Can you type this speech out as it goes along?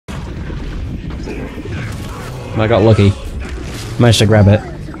I got lucky. Managed to grab it.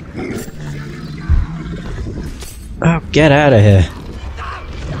 Oh, get out of here.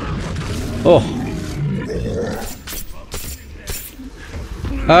 Oh.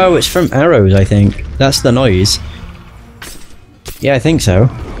 Oh, it's from arrows, I think. That's the noise. Yeah, I think so.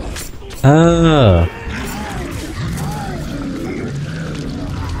 Oh.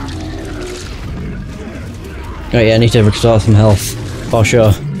 Oh yeah, I need to restore some health. For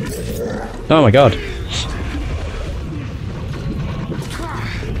sure. Oh my god.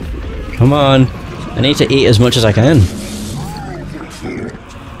 Come on. I need to eat as much as I can.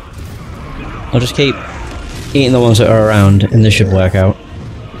 I'll just keep eating the ones that are around and this should work out.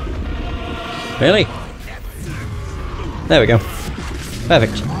 Really? There we go.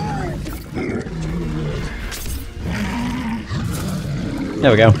 Perfect.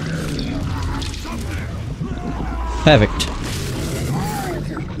 There we go. Perfect.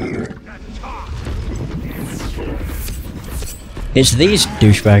 It's these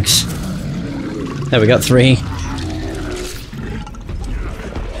douchebags. There we got 3.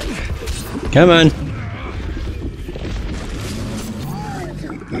 Come on.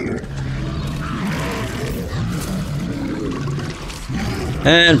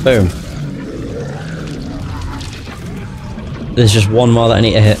 And boom. There's just one more that I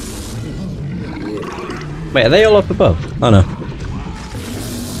need to hit. Wait, are they all up above? Oh no.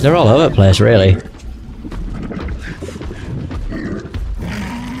 They're all over the place, really.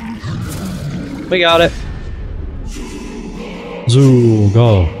 We got it. Zoo,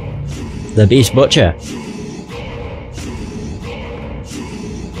 go. The Beast Butcher.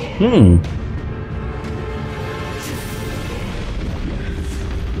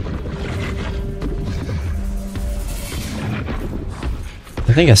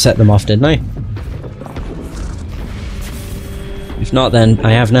 I think I set them off, didn't I? If not, then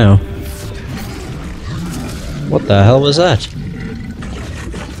I have now. What the hell was that?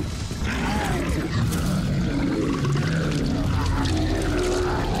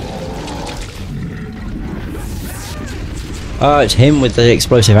 Oh, it's him with the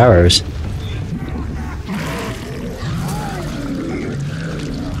explosive arrows.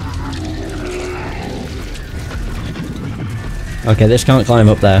 Okay, this can't climb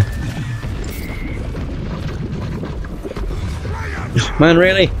up there. Man,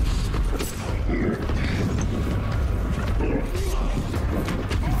 really?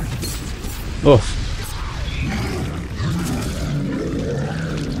 Oof.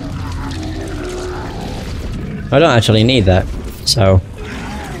 I don't actually need that, so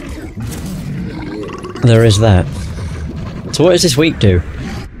there is that. So what does this weak do?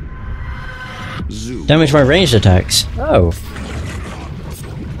 Damage my ranged attacks. Oh.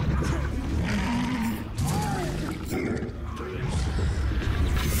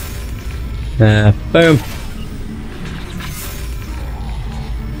 Boom.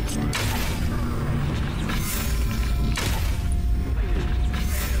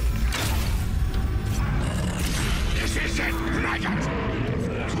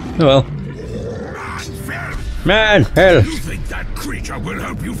 Oh well. Man, hell! You think that creature will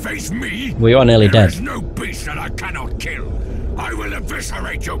help you face me? We are nearly dead. There is no beast that I cannot kill. I will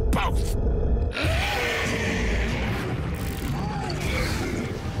eviscerate you both.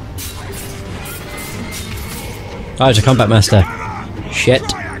 Oh, it's a combat master. Shit.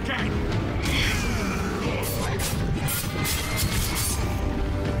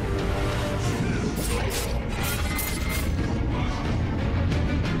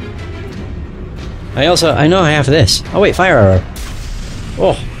 I know I have this. Oh wait, fire arrow.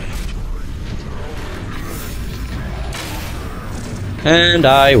 Oh. And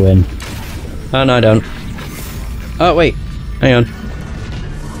I win. Oh no, I don't. Oh wait, hang on.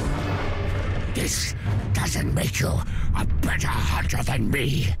 This doesn't make you a better hunter than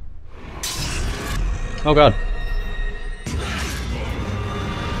me. Oh god.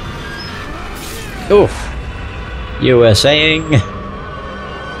 Oof. You were saying...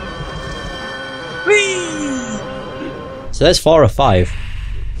 Whee! So there's 4 or 5.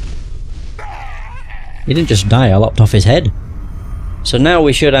 He didn't just die, I lopped off his head. So now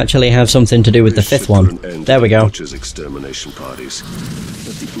we should actually have something to do with the 5th one. There we go. Extermination parties.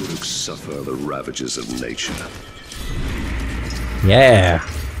 Let the Uruks suffer the ravages of nature. Yeah.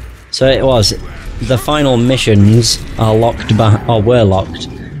 So it was. The final missions are locked or were locked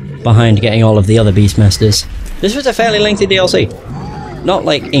behind getting all of the other Beastmasters. This was a fairly lengthy DLC. Not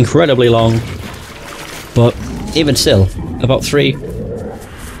like incredibly long, but even still, about 3.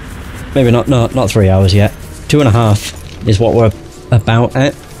 Maybe not 3 hours yet. 2.5 is what we're about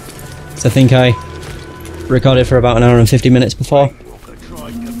at. So I think I recorded for about 1 hour and 50 minutes before.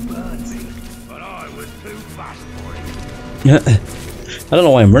 but I was too fast for him. I don't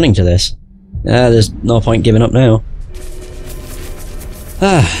know why I'm running to this. There's no point giving up now.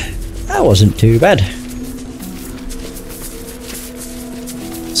 That wasn't too bad.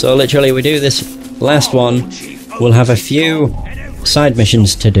 So literally we do this last one, we'll have a few side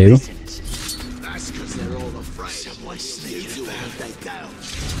missions to do.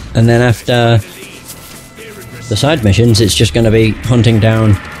 And then after the side missions, it's just going to be hunting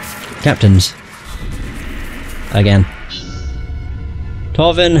down captains. Again.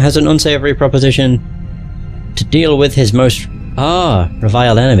 Torvin has an unsavory proposition to deal with his most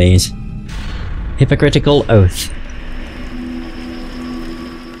reviled enemies. Hypocritical oath.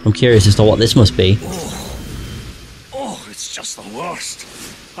 I'm curious as to what this must be. Oh, it's just the worst.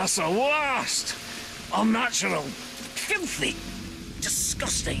 That's the worst. Unnatural. Filthy.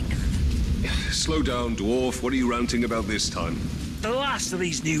 Disgusting. Slow down, dwarf. What are you ranting about this time? The last of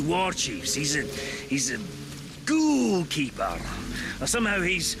these new war chiefs, he's a ghoul keeper. Somehow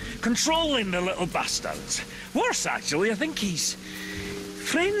he's controlling the little bastards. Worse, actually, I think he's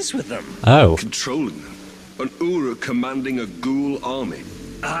friends with them. Oh. Controlling them? An Uruk commanding a ghoul army?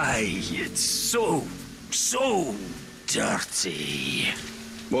 Aye, it's so dirty.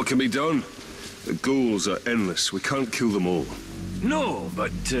 What can be done? The ghouls are endless. We can't kill them all. No,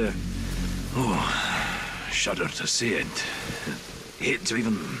 but, shudder to say it. Hate to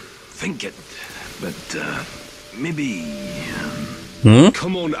even think it, but, maybe...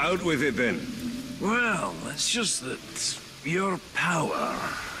 Come on, out with it then. Well, it's just that your power,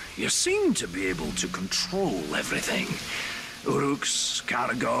 you seem to be able to control everything. Uruks,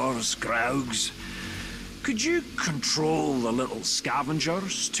 Caragors, Graugs. Could you control the little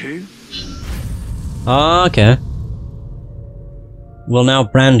scavengers, too? Okay. We'll now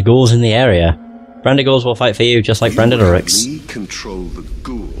brand ghouls in the area. Branded ghouls will fight for you, just like branded Uruks. Me control the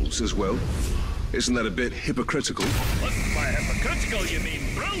ghouls as well? Isn't that a bit hypocritical? By hypocritical you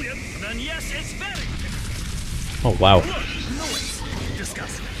mean brilliant, then yes, it's very... Oh, wow. Noise.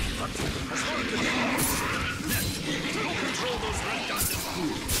 Disgusting. But as far as the control those red-dotted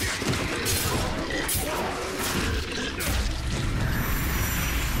ghouls.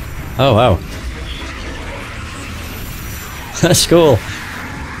 Oh, wow. That's cool.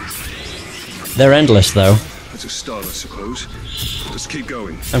 They're endless, though. That's a start, I suppose. Just keep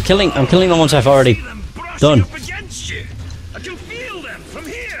going. I'm killing the ones I've already done. Up against you. I can feel them from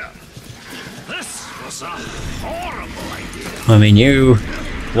here. This was a horrible idea. I mean, you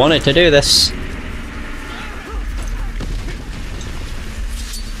wanted to do this.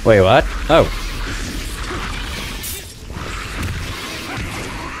 Wait, what? Oh.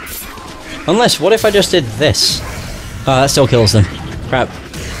 Unless, what if I just did this? Oh, that still kills them. Crap.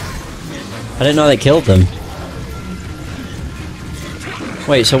 I didn't know that killed them.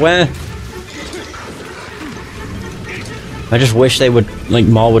 Wait, so where... I just wish they would, like,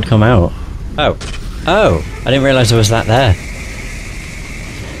 more would come out. Oh. Oh! I didn't realise there was that there.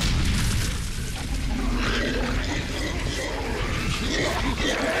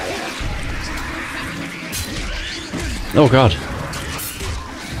 Oh god.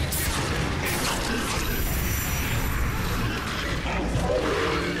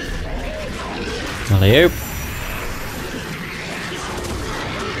 Alley-oop.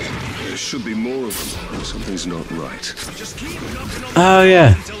 There should be more of them. Something's not right. Just keep knocking on Oh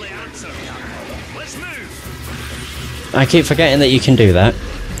yeah. until they answer. Let's move. I keep forgetting that you can do that.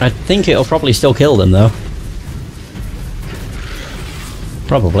 I think it'll probably still kill them though.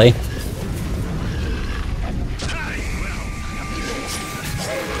 Probably.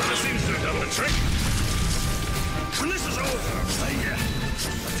 That seems to have done the trick. When this is over, I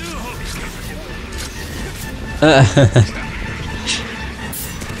do hope you can forgive me.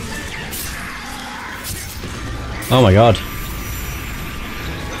 Oh my god.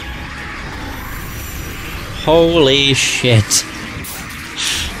 Holy shit.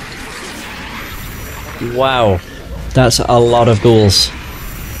 Wow. That's a lot of ghouls.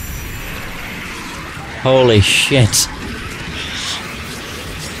 Holy shit.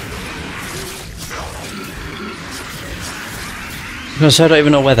 Because I don't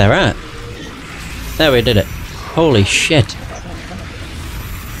even know where they're at. There, we did it. Holy shit.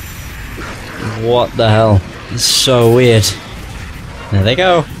 What the hell? It's so weird. There they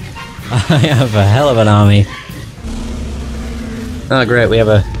go. I have a hell of an army. Oh great, we have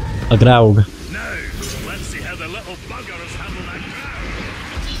a Graug. Now, let's see how the little buggers handle that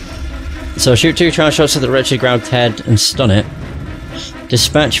crowd. So shoot 2 charge shots at the wretched Graug's head and stun it.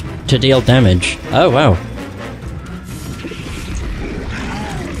 Dispatch to deal damage. Oh wow.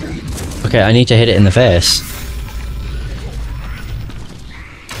 Okay, I need to hit it in the face.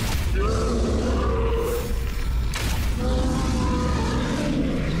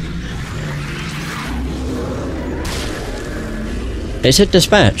 It said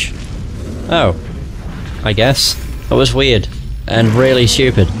dispatch. Oh. I guess. That was weird. And really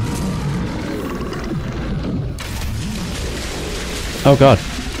stupid. Oh god.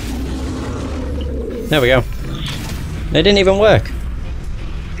 There we go. It didn't even work.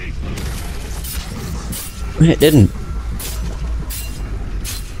 It didn't.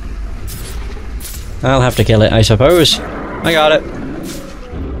 I'll have to kill it, I suppose. I got it.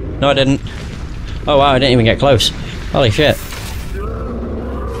 No, I didn't. Oh wow, I didn't even get close. Holy shit.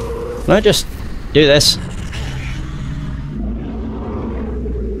 Can I just do this? I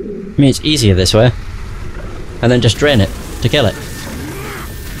mean, it's easier this way. And then just drain it to kill it.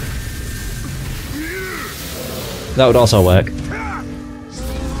 That would also work.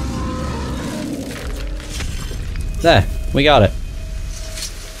 There, we got it.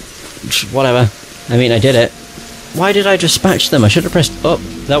 Whatever. I mean, I did it. Why did I dispatch them? I should have pressed up.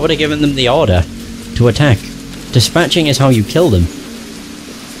 That would have given them the order to attack. Dispatching is how you kill them.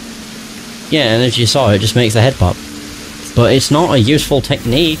 Yeah, and as you saw, it just makes the head pop. But it's not a useful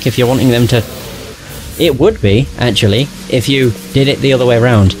technique if you're wanting them to... It would be, actually, if you did it the other way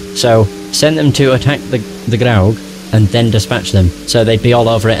around. So, send them to attack the Graug, and then dispatch them. So they'd be all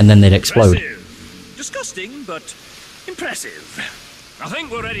over it and then they'd explode. Impressive. Disgusting, but impressive. I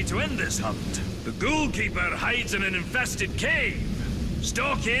think we're ready to end this hunt. The Ghoul Keeper hides in an infested cave.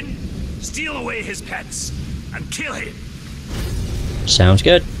 Stalk in, steal away his pets, and kill him. Sounds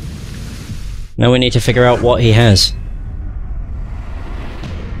good. Now we need to figure out what he has.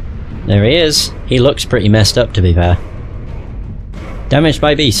 There he is. He looks pretty messed up, to be fair. Damaged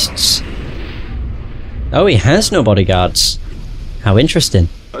by beasts. Oh, he has no bodyguards. How interesting.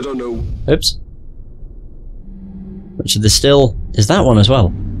 I don't know. Oops. Which there's still... Is that one as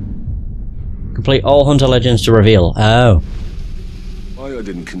well? Complete all Hunter Legends to reveal. Oh. Why I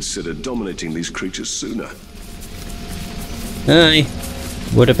didn't consider dominating these creatures sooner. Aye.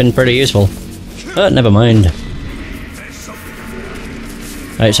 Would have been pretty useful. But never mind.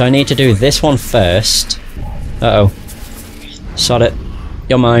 Right, so I need to do this one first. Uh-oh. Sod it.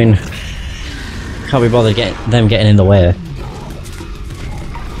 You're mine. Can't be bothered getting in the way.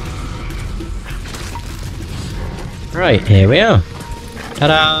 Right, here we are.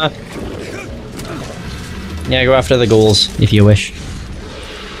 Ta-da! Yeah, go after the ghouls, if you wish.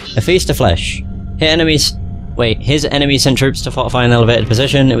 A feast of flesh. His enemies sent troops to fortify an elevated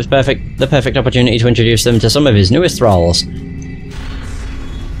position. It was the perfect opportunity to introduce them to some of his newest thralls.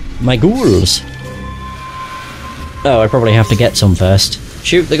 My ghouls! Oh, I probably have to get some first.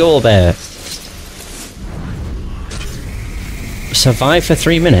 Shoot the ghoul bear. Survive for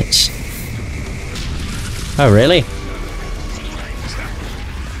 3 minutes. Oh, really?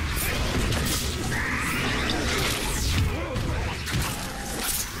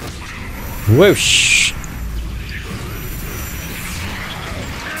 Whoosh!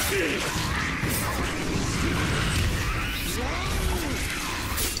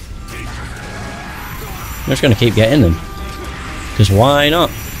 I'm just gonna keep getting them. Because why not?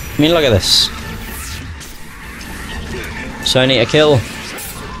 I mean, look at this. So I need to kill...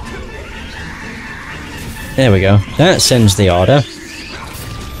 There we go. That sends the order.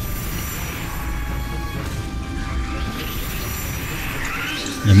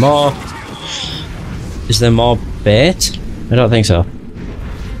 And more... Is there more bait? I don't think so.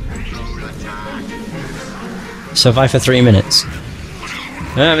 Survive for 3 minutes.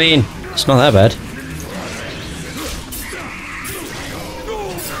 I mean, it's not that bad.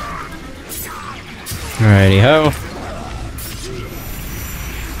 Alrighty ho.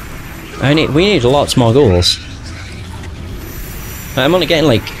 We need lots more ghouls. I'm only getting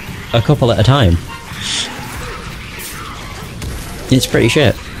like a couple at a time. It's pretty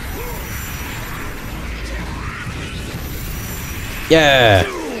shit. Yeah.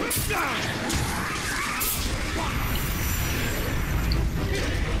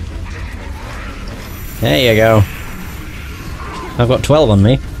 There you go. I've got 12 on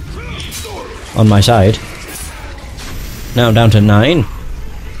me. On my side. Now I'm down to 9.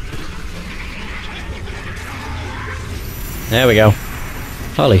 There we go.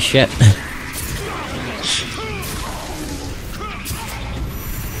 Holy shit.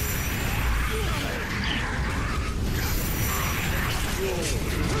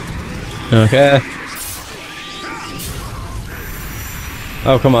 Okay.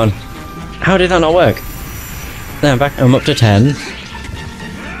 Oh, come on. How did that not work? There, I'm up to 10.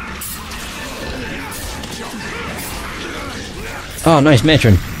 Oh, nice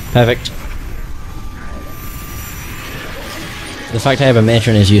matron. Perfect. The fact I have a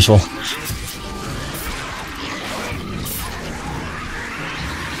matron is useful.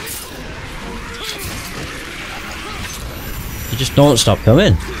 just don't stop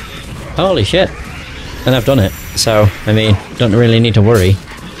coming. Holy shit. And I've done it, so, I mean, don't really need to worry.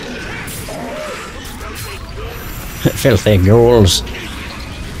 Filthy ghouls.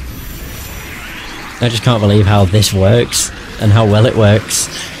 I just can't believe how this works, and how well it works.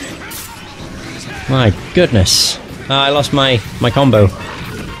 My goodness. I lost my combo.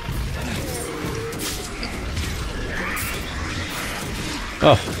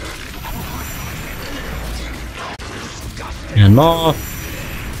 Oh. And more.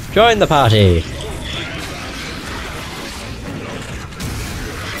 Join the party.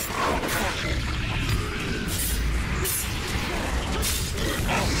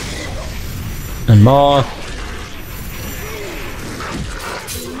 And more.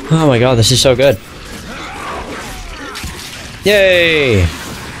 Oh my god, this is so good. Yay!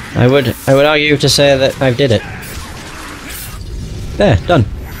 I would argue to say that I did it. There, done.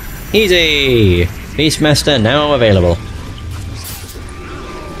 Easy! Beastmaster now available.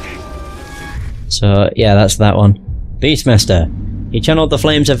 So, yeah, that's that one. Beastmaster. He channeled the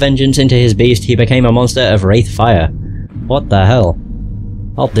flames of vengeance into his beast. He became a monster of wraith fire. What the hell?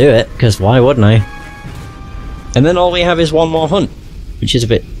 I'll do it, because why wouldn't I? And then all we have is one more hunt, which is a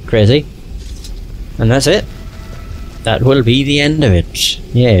bit crazy. And that's it. That will be the end of it.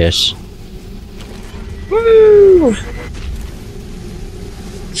 Yes. Woo!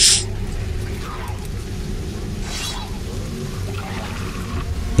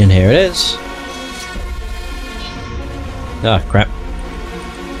 And here it is. Ah, crap.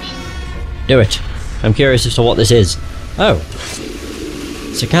 Do it. I'm curious as to what this is. Oh.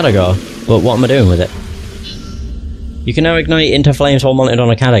 It's a Caragor, but what am I doing with it? You can now ignite into flames while mounted on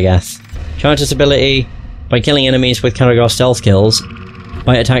a Caragath. Charge this ability by killing enemies with Caragor stealth kills,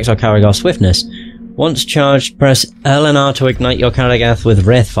 bite attacks or Caragor swiftness. Once charged, press L and R to ignite your Caragath with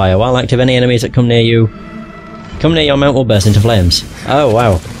wraith fire. While active, any enemies that come near your mount will burst into flames. Oh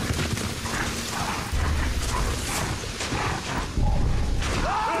wow.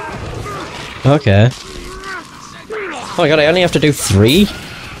 Okay. Oh my god, I only have to do 3?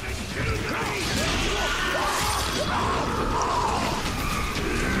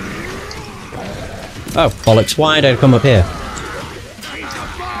 Oh, bollocks, why did I come up here?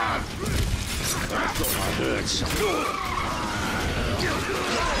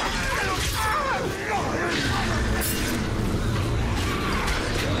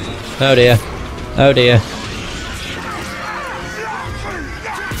 Oh dear. Oh dear.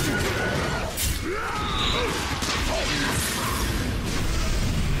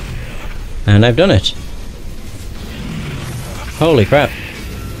 And I've done it. Holy crap.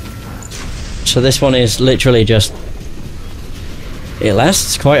 So this one is literally just... It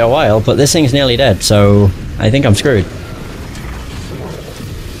lasts quite a while, but this thing's nearly dead, so I think I'm screwed.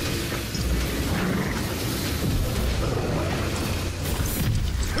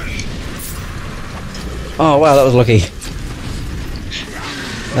 Oh wow, that was lucky.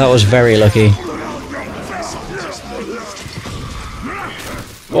 That was very lucky.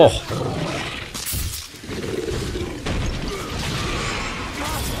 Oh.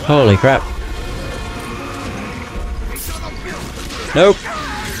 Holy crap. Nope.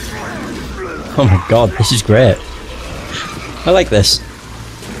 Oh my god, this is great. I like this.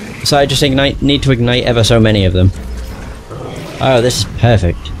 So I just need to ignite ever so many of them. Oh, this is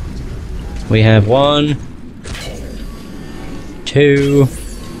perfect. We have 1, 2...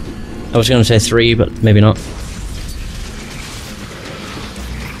 I was going to say 3, but maybe not.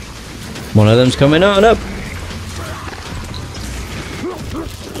 One of them's coming on up.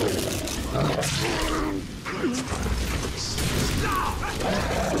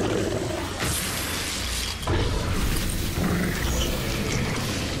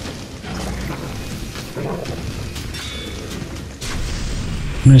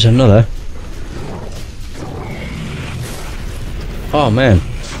 There's another. Oh man.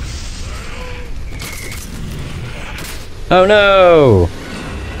 Oh no!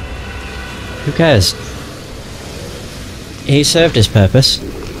 Who cares? He served his purpose.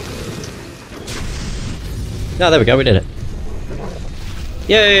 Oh, there we go, we did it.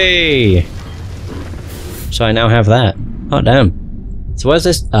 Yay! So I now have that. Oh damn. So where's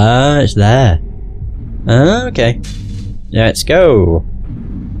this? Ah, it's there. Ah, okay. Let's go.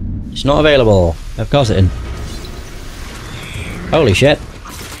 It's not available. Of course it isn't. Holy shit.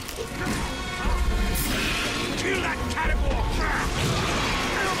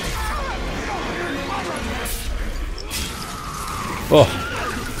 Oh.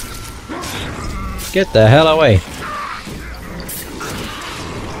 Get the hell away.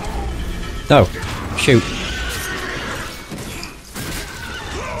 No. Shoot.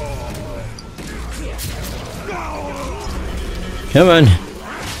 Come on.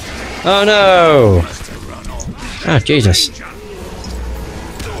 Oh no! Ah, Jesus.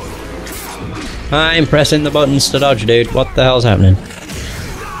 I'm pressing the buttons to dodge, dude. What the hell's happening?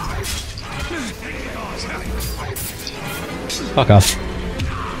 Fuck off.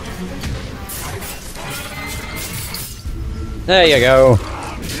 There you go.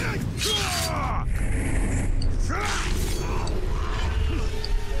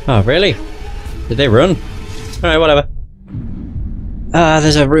 Oh, really? Did they run? Alright, whatever. Ah,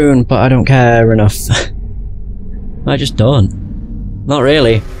 there's a rune, but I don't care enough. I just don't. Not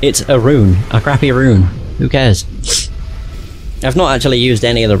really. It's a rune. A crappy rune. Who cares? I've not actually used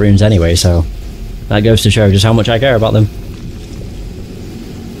any of the runes anyway, so that goes to show just how much I care about them.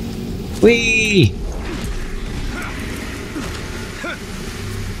 Whee!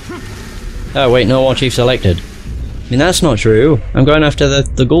 Oh wait, no war chief selected. I mean, that's not true. I'm going after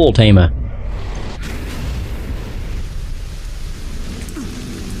the ghoul tamer.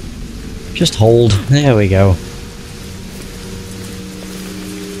 Just hold. There we go.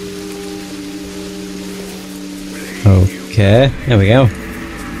 Okay, there we go.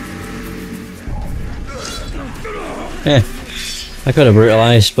 Yeah, I could have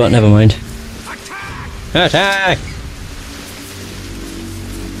brutalized, but never mind. Attack!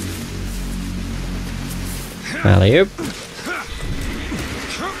 Alley-oop.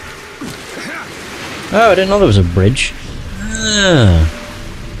 Oh, I didn't know there was a bridge. Ah.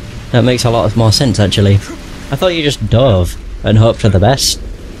 That makes a lot more sense, actually. I thought you just dove and hoped for the best.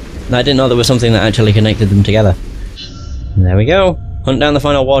 I didn't know there was something that actually connected them together. And there we go. Hunt down the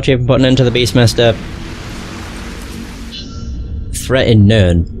final war chief and put an end to the Beastmaster. Threat in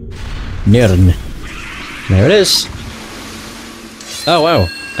Nirn. Nirn. There it is. Oh wow.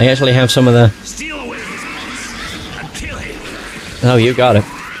 I actually have some of the... Steal away his boss and kill him. Oh, you got it.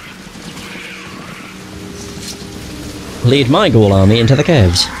 Lead my ghoul army into the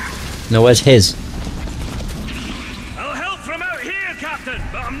caves. Now where's his? I'll help from out here, Captain,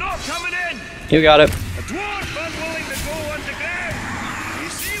 but I'm not coming in. You got it. A dwarf unwilling to go underground. You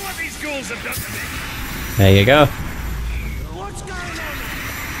see what these ghouls have done to me? There you go. What's going on?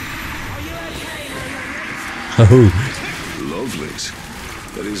 Are you okay? Oh. Lovelies.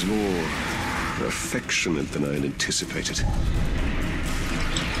 That is more affectionate than I had anticipated.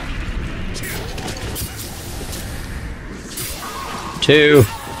 Two.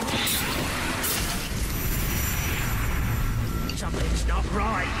 Something's not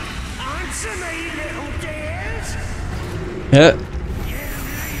right. Answer me, little dears. Yeah. You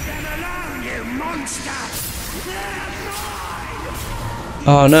leave them alone, you monster. They're mine.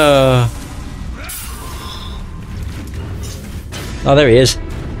 Oh no. Oh, there he is.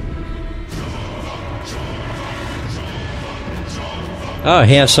 Oh,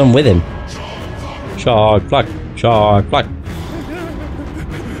 he has some with him. Shark, pluck, shark, pluck.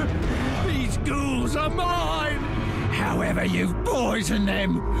 These ghouls are mine. However you've poisoned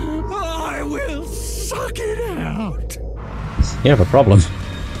them, I will suck it out. You have a problem.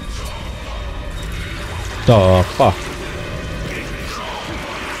 Oh, fuck.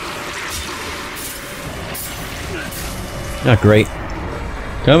 Not great.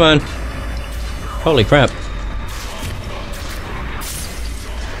 Come on. Holy crap.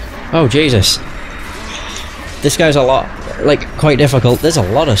 Oh, Jesus. This guy's a lot, like, quite difficult. There's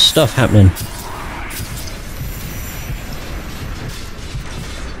a lot of stuff happening.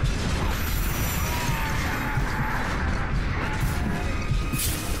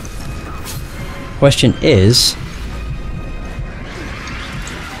 Question is...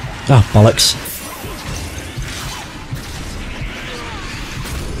 Oh, bollocks.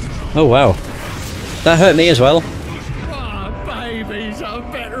 Oh, wow. That hurt me as well. Our babies are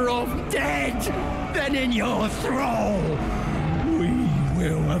better off dead than in your thrall. We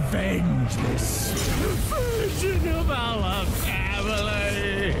will avenge this version of our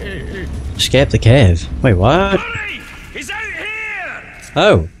family. Escape the cave. Wait, what? Hurry! He's out here!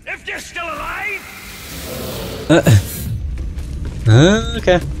 Oh. If you're still alive!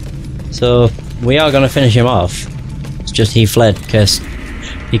 Okay. So, we are gonna finish him off. It's just he fled, because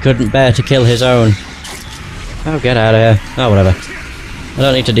he couldn't bear to kill his own. Oh, get out of here. Oh, whatever. I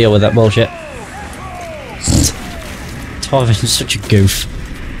don't need to deal with that bullshit. Torvin's such a goof.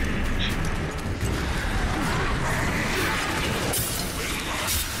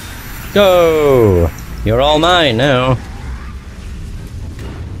 Go! You're all mine now.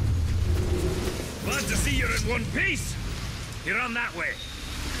 Glad to see you're in one piece. You're on that way.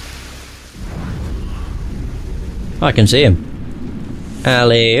 I can see him.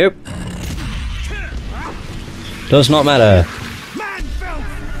 Alley-oop. Does not matter. Man filth!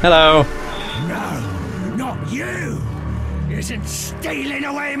 Hello. No, not you. Isn't stealing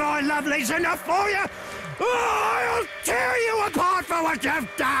away my lovelies enough for you? Oh, I'll tear you apart for what you've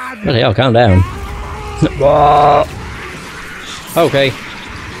done! Bloody hell, calm down. Okay.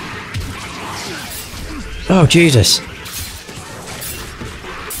 Oh, Jesus.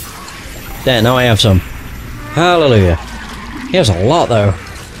 There, now I have some. Hallelujah. He has a lot, though.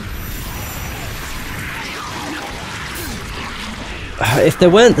 If there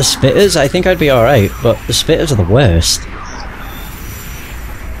weren't the spitters, I think I'd be alright, but the spitters are the worst.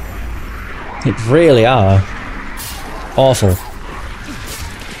 They really are. Awful.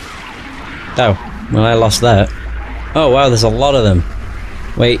 Oh, well, I lost that. Oh, wow, there's a lot of them.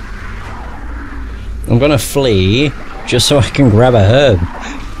 Wait. I'm gonna flee, just so I can grab a herb.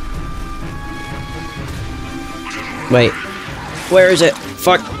 Wait. Where is it?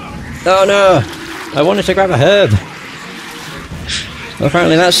 Fuck. Oh, no! I wanted to grab a herb. Well,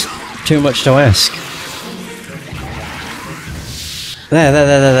 apparently that's too much to ask.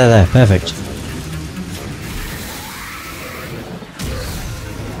 There. Perfect.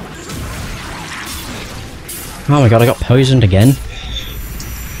 Oh my god, I got poisoned again.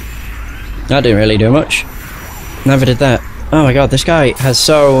 That didn't really do much. Never did that. Oh my god, this guy has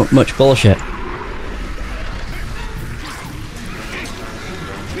so much bullshit.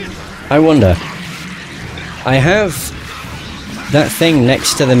 I wonder. I have that thing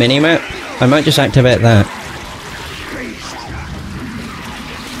next to the minimap. I might just activate that.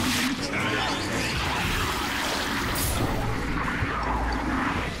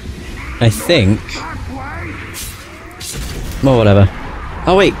 I think... well, whatever.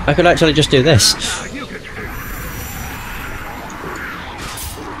 Oh wait, I could actually just do this.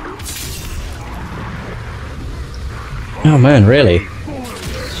 Oh man, really?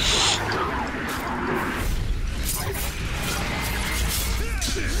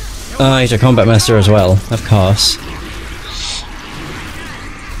 Ah, he's a combat master as well, of course.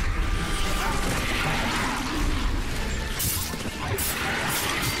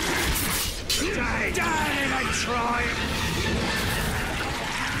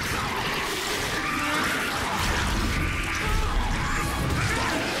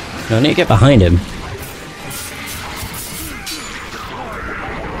 I need to get behind him.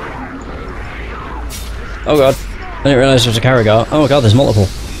 Oh god, I didn't realise there was a Caragor. Oh my god, there's multiple.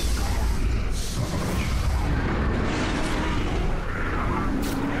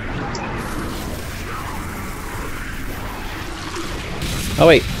 Oh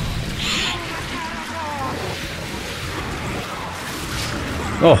wait.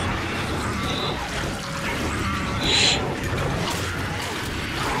 Oh.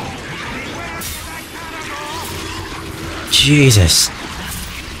 Jesus.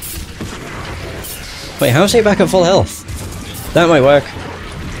 Wait, how's he back at full health? That might work.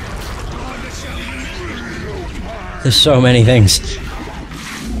 There's so many things.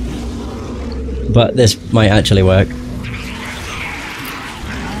 But this might actually work.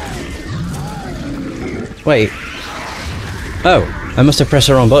 Wait. Oh, I must have pressed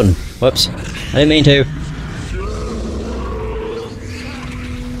the wrong button. Whoops. I didn't mean to.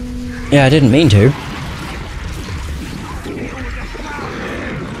 Yeah, I didn't mean to.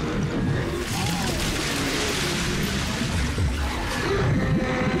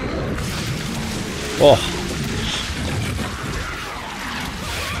 Oh.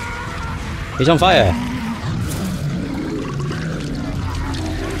 He's on fire.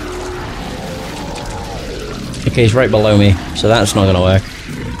 Okay, he's right below me, so that's not gonna work.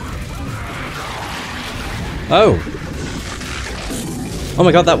 Oh! Oh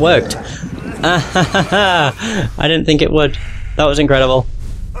my god, that worked! I didn't think it would. That was incredible.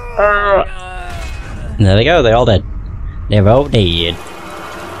 There they go, they're all dead. They're all dead.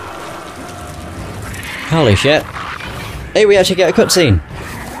 Holy shit. Hey, we actually get a cutscene!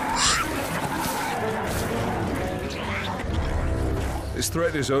 This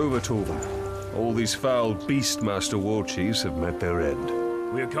threat is over, Tolkien. All these foul Beastmaster war chiefs have met their end.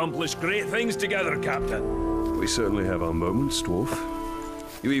 We accomplished great things together, Captain. We certainly have our moments, Dwarf.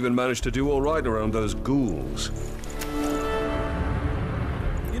 You even managed to do all right around those ghouls.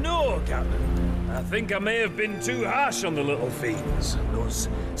 You know, Captain, I think I may have been too harsh on the little fiends. Those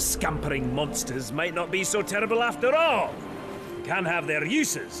scampering monsters might not be so terrible after all. Can have their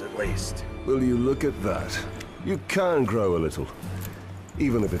uses, at least. Will you look at that? You can grow a little.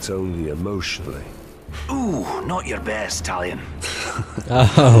 Even if it's only emotionally. Ooh, not your best, Talion.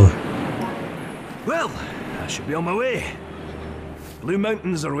 Oh. Well, I should be on my way. Blue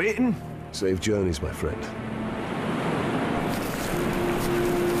Mountains are waiting. Safe journeys, my friend.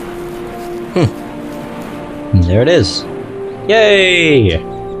 There it is. Yay!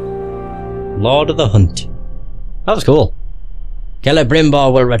 Lord of the Hunt. That was cool.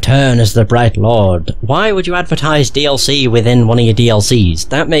 Celebrimbor will return as the Bright Lord. Why would you advertise DLC within one of your DLCs?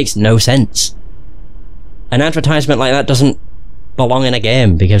 That makes no sense. An advertisement like that doesn't belong in a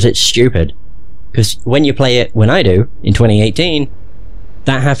game because it's stupid. Because when you play it, when I do, in 2018,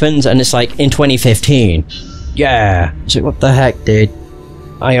 that happens and it's like, in 2015. Yeah. So what the heck, dude?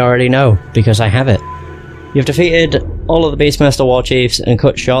 I already know, because I have it. You've defeated all of the Beastmaster war chiefs and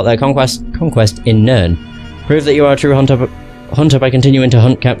cut short their conquest in Nirn. Prove that you are a true hunter by continuing to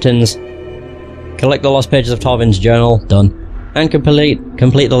hunt captains. Collect the lost pages of Torvin's journal. Done. And complete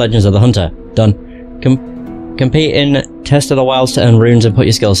the Legends of the Hunter. Done. Compete in Test of the Wilds to earn runes and put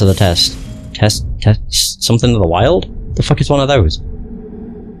your skills to the test. Test something of the wild? The fuck is one of those?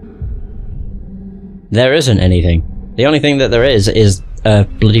 There isn't anything. The only thing that there is a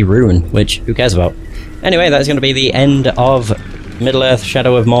bloody rune, which who cares about? Anyway, that's going to be the end of Middle-earth,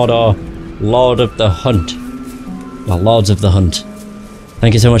 Shadow of Mordor, Lord of the Hunt. Well, Lords of the Hunt.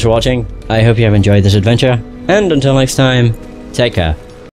 Thank you so much for watching. I hope you have enjoyed this adventure, and until next time, take care.